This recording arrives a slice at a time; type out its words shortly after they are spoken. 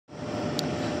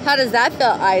How does that feel,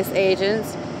 ICE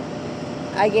agents?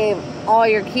 I gave all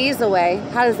your keys away.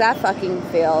 How does that fucking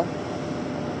feel?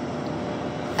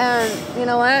 And you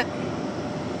know what?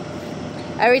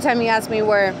 Every time you ask me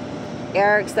where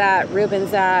Eric's at,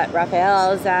 Ruben's at,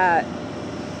 Rafael's at,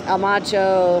 El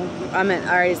Macho, I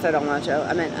already said El Macho.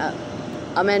 I meant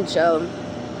Amencho.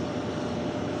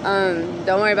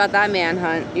 Don't worry about that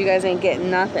manhunt. You guys ain't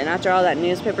getting nothing. After all that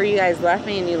newspaper you guys left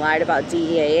me and you lied about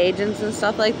DEA agents and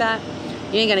stuff like that,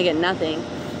 you ain't gonna get nothing.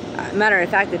 Matter of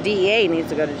fact, the DEA needs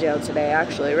to go to jail today,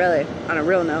 actually, really, on a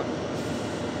real note.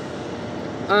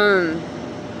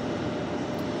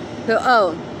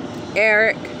 So,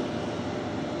 Eric,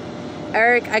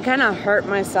 I kind of hurt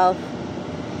myself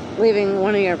leaving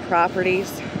one of your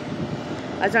properties.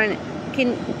 I was trying to,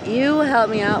 can you help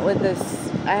me out with this?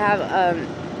 I have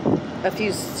a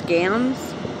few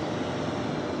scams,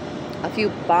 a few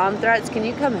bomb threats. Can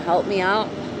you come help me out?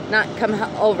 Not come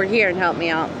over here and help me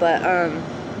out, but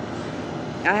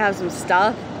I have some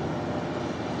stuff.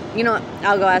 You know what?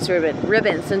 I'll go ask Ruben.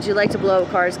 Ruben, since you like to blow up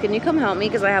cars, can you come help me?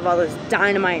 Because I have all this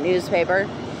dynamite newspaper.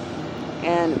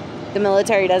 And the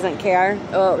military doesn't care.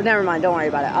 Oh, never mind. Don't worry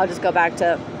about it. I'll just go back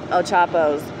to El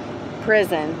Chapo's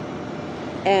prison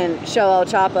and show El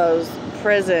Chapo's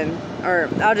prison. Or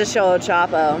I'll just show El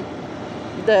Chapo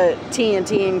the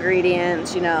TNT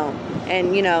ingredients, you know.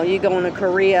 And, you know, you going to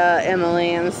Korea,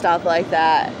 Emily, and stuff like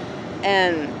that.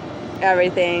 And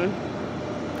everything.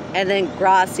 And then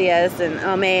Gracias and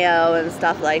Omeo and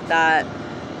stuff like that.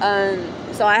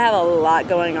 So I have a lot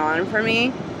going on for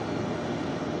me.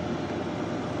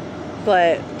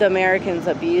 But the Americans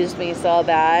abused me so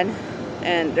bad.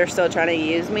 And they're still trying to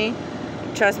use me.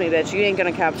 Trust me, bitch, you ain't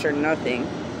gonna capture nothing.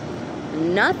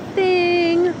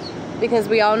 Nothing. Because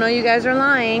we all know you guys are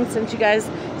lying. Since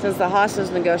the hostage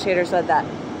negotiator said that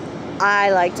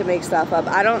I like to make stuff up.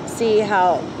 I don't see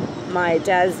how my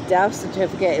dad's death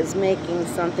certificate is making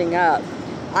something up.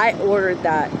 I ordered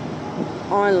that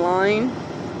online.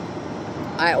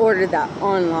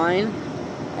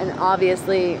 And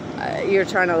obviously you're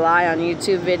trying to lie on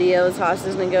YouTube videos,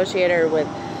 hostage negotiator, with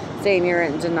saying you're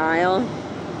in denial.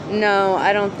 No,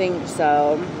 I don't think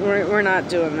so. We're not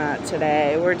doing that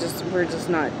today. We're just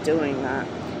not doing that.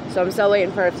 So I'm still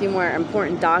waiting for a few more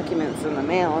important documents in the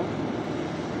mail.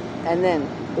 And then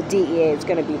the DEA is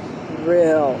going to be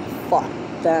real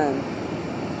fucked then.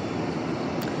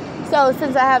 So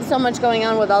since I have so much going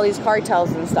on with all these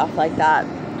cartels and stuff like that,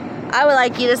 I would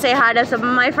like you to say hi to some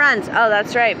of my friends. Oh,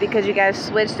 that's right, because you guys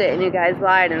switched it and you guys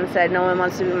lied and said no one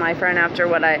wants to be my friend after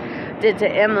what I did to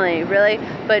Emily. Really?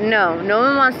 But no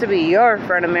one wants to be your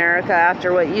friend, America,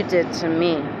 after what you did to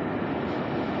me.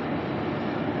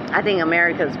 I think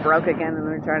America's broke again and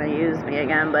they're trying to use me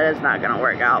again, but it's not going to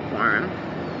work out for them.